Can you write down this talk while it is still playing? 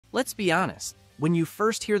Let's be honest, when you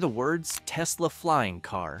first hear the words Tesla flying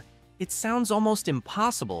car, it sounds almost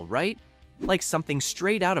impossible, right? Like something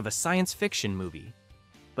straight out of a science fiction movie.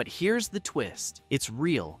 But here's the twist. It's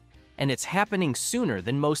real, and it's happening sooner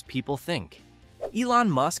than most people think.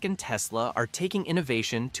 Elon Musk and Tesla are taking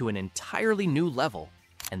innovation to an entirely new level,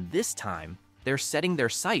 and this time, they're setting their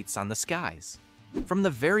sights on the skies. From the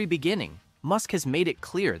very beginning, Musk has made it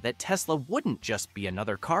clear that Tesla wouldn't just be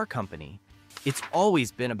another car company. It's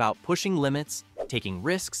always been about pushing limits, taking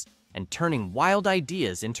risks, and turning wild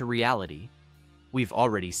ideas into reality. We've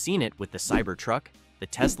already seen it with the Cybertruck, the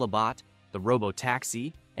Tesla bot, the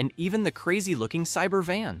robo-taxi, and even the crazy-looking cyber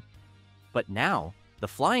van. But now, the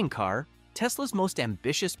flying car, Tesla's most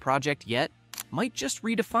ambitious project yet, might just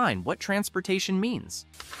redefine what transportation means.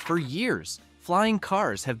 For years, flying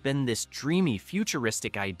cars have been this dreamy,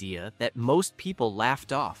 futuristic idea that most people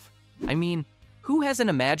laughed off. I mean, who hasn't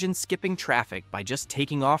imagined skipping traffic by just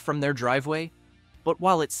taking off from their driveway? But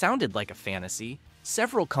while it sounded like a fantasy,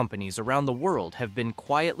 several companies around the world have been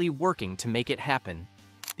quietly working to make it happen.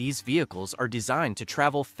 These vehicles are designed to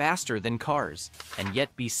travel faster than cars, and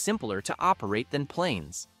yet be simpler to operate than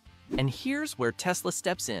planes. And here's where Tesla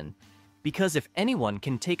steps in. Because if anyone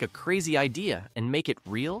can take a crazy idea and make it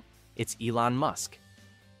real, it's Elon Musk.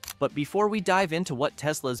 But before we dive into what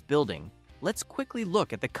Tesla's building, let's quickly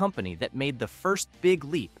look at the company that made the first big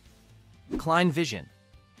leap. Klein Vision.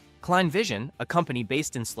 Klein Vision, a company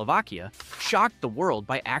based in Slovakia, shocked the world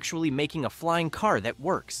by actually making a flying car that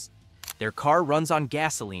works. Their car runs on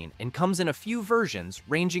gasoline and comes in a few versions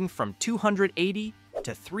ranging from 280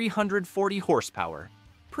 to 340 horsepower,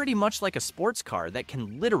 pretty much like a sports car that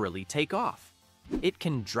can literally take off. It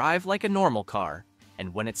can drive like a normal car,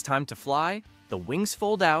 and when it's time to fly, the wings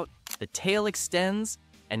fold out, the tail extends,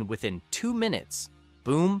 and within 2 minutes,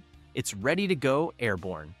 boom, it's ready to go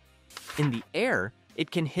airborne. In the air,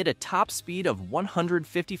 it can hit a top speed of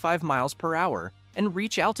 155 miles per hour and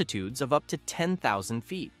reach altitudes of up to 10,000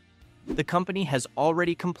 feet. The company has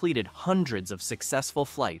already completed hundreds of successful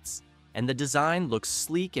flights, and the design looks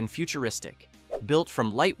sleek and futuristic, built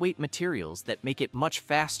from lightweight materials that make it much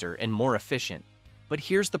faster and more efficient. But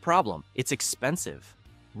here's the problem, it's expensive,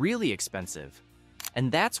 really expensive.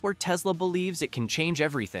 And that's where Tesla believes it can change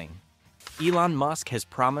everything. Elon Musk has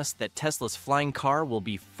promised that Tesla's flying car will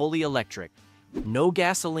be fully electric. No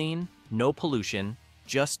gasoline, no pollution,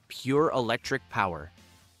 just pure electric power.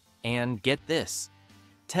 And get this,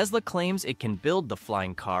 Tesla claims it can build the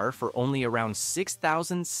flying car for only around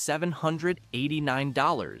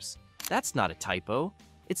 $6,789. That's not a typo.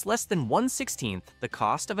 It's less than 1/16 the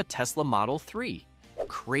cost of a Tesla Model 3.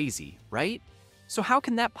 Crazy, right? So how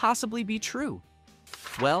can that possibly be true?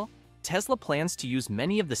 Well, Tesla plans to use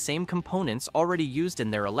many of the same components already used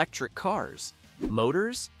in their electric cars: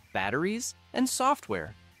 motors, batteries, and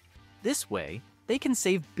software. This way, they can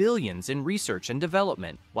save billions in research and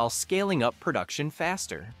development while scaling up production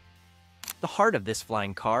faster. The heart of this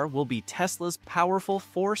flying car will be Tesla's powerful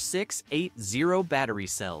 4680 battery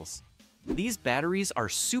cells. These batteries are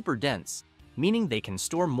super dense, meaning they can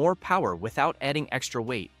store more power without adding extra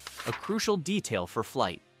weight, a crucial detail for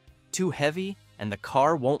flight. Too heavy, and the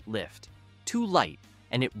car won't lift. Too light,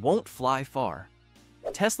 and it won't fly far.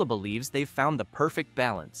 Tesla believes they've found the perfect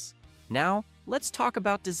balance. Now, let's talk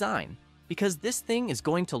about design, because this thing is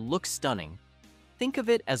going to look stunning. Think of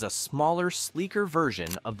it as a smaller, sleeker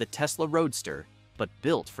version of the Tesla Roadster, but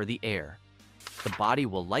built for the air. The body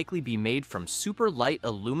will likely be made from super light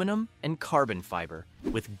aluminum and carbon fiber,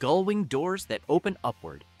 with gull-wing doors that open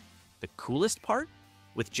upward. The coolest part?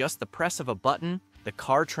 With just the press of a button, the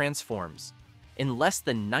car transforms. In less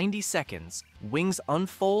than 90 seconds, wings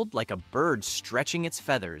unfold like a bird stretching its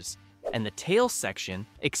feathers, and the tail section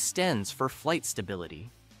extends for flight stability.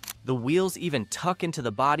 The wheels even tuck into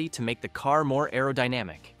the body to make the car more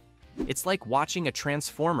aerodynamic. It's like watching a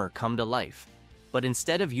transformer come to life. But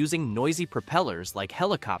instead of using noisy propellers like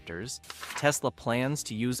helicopters, Tesla plans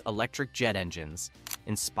to use electric jet engines,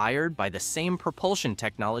 inspired by the same propulsion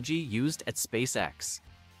technology used at SpaceX.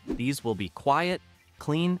 These will be quiet,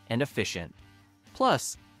 clean, and efficient.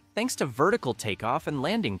 Plus, thanks to vertical takeoff and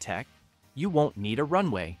landing tech, you won't need a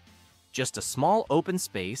runway. Just a small open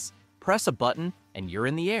space, press a button, and you're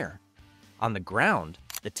in the air. On the ground,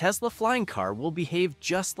 the Tesla flying car will behave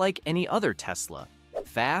just like any other Tesla.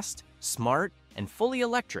 Fast, smart, and fully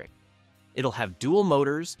electric. It'll have dual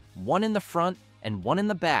motors, one in the front and one in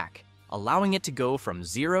the back, allowing it to go from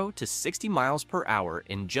 0 to 60 miles per hour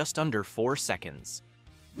in just under 4 seconds.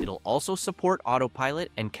 It'll also support autopilot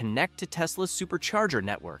and connect to Tesla's supercharger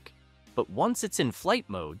network. But once it's in flight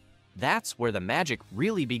mode, that's where the magic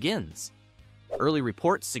really begins. Early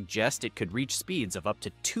reports suggest it could reach speeds of up to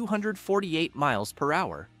 248 miles per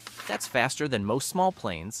hour. That's faster than most small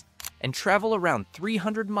planes, and travel around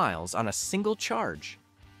 300 miles on a single charge.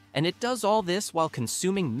 And it does all this while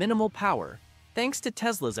consuming minimal power, thanks to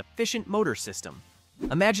Tesla's efficient motor system.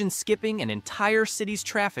 Imagine skipping an entire city's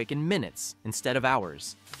traffic in minutes instead of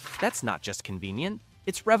hours. That's not just convenient,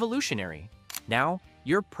 it's revolutionary. Now,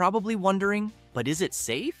 you're probably wondering, but is it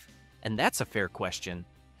safe? And that's a fair question.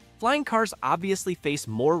 Flying cars obviously face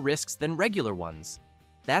more risks than regular ones.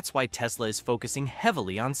 That's why Tesla is focusing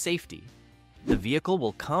heavily on safety. The vehicle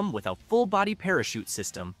will come with a full-body parachute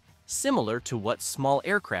system, similar to what small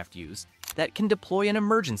aircraft use, that can deploy in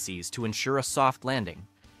emergencies to ensure a soft landing.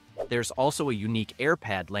 There's also a unique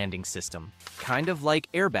air-pad landing system, kind of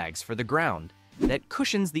like airbags for the ground, that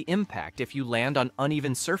cushions the impact if you land on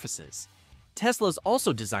uneven surfaces. Tesla's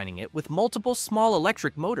also designing it with multiple small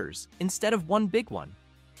electric motors instead of one big one.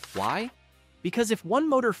 Why? Because if one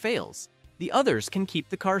motor fails, the others can keep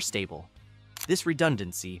the car stable. This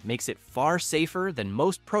redundancy makes it far safer than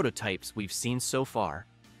most prototypes we've seen so far.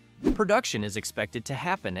 Production is expected to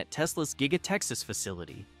happen at Tesla's Giga Texas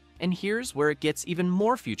facility, and here's where it gets even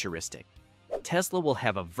more futuristic. Tesla will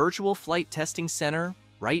have a virtual flight testing center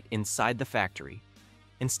right inside the factory.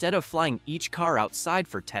 Instead of flying each car outside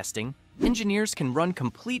for testing, engineers can run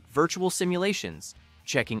complete virtual simulations,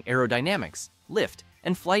 checking aerodynamics, lift,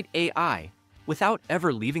 and flight AI without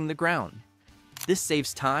ever leaving the ground. This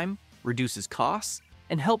saves time, reduces costs,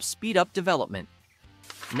 and helps speed up development.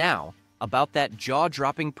 Now, about that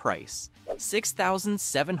jaw-dropping price,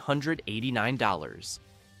 $6,789.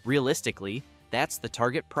 Realistically, that's the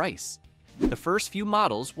target price. The first few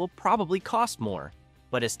models will probably cost more,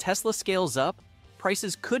 but as Tesla scales up,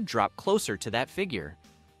 prices could drop closer to that figure.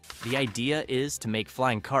 The idea is to make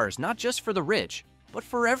flying cars not just for the rich, but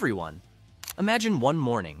for everyone. Imagine one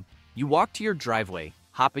morning, you walk to your driveway,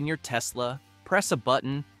 hop in your Tesla, press a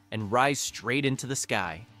button, and rise straight into the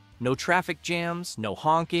sky. No traffic jams, no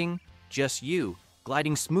honking, just you,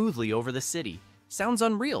 gliding smoothly over the city. Sounds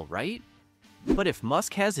unreal, right? But if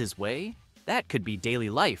Musk has his way, that could be daily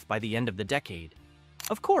life by the end of the decade.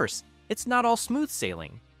 Of course, it's not all smooth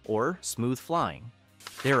sailing, or smooth flying.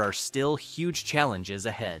 There are still huge challenges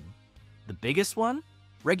ahead. The biggest one?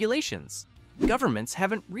 Regulations. Governments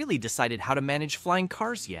haven't really decided how to manage flying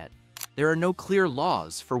cars yet. There are no clear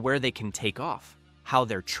laws for where they can take off, how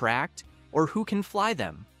they're tracked, or who can fly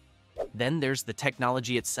them. Then there's the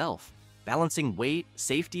technology itself. Balancing weight,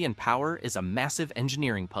 safety, and power is a massive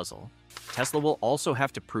engineering puzzle. Tesla will also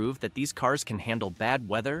have to prove that these cars can handle bad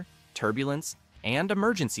weather, turbulence, and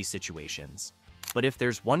emergency situations. But if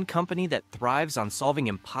there's one company that thrives on solving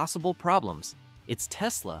impossible problems, it's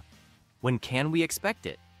Tesla. When can we expect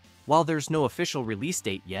it? While there's no official release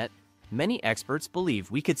date yet, many experts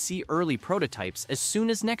believe we could see early prototypes as soon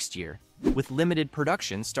as next year, with limited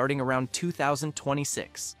production starting around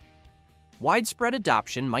 2026. Widespread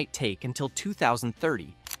adoption might take until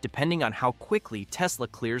 2030, depending on how quickly Tesla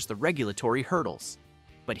clears the regulatory hurdles.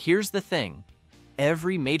 But here's the thing.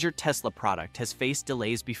 Every major Tesla product has faced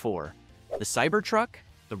delays before. The Cybertruck,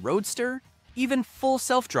 the Roadster, even full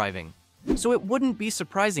self-driving. So it wouldn't be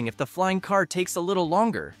surprising if the flying car takes a little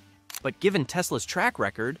longer. But given Tesla's track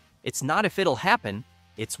record, it's not if it'll happen,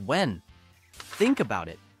 it's when. Think about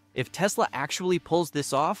it. If Tesla actually pulls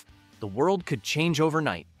this off, the world could change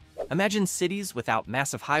overnight. Imagine cities without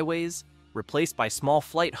massive highways, replaced by small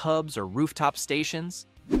flight hubs or rooftop stations.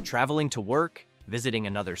 Traveling to work, visiting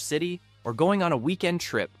another city, or going on a weekend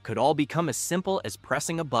trip could all become as simple as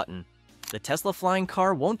pressing a button. The Tesla flying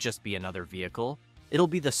car won't just be another vehicle, it'll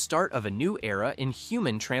be the start of a new era in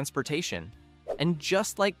human transportation. And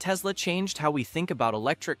just like Tesla changed how we think about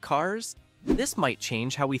electric cars, this might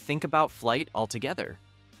change how we think about flight altogether.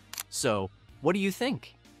 So, what do you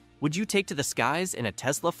think? Would you take to the skies in a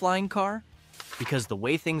Tesla flying car? Because the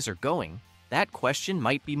way things are going, that question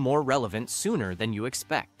might be more relevant sooner than you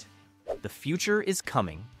expect. The future is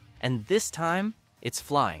coming, and this time, it's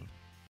flying.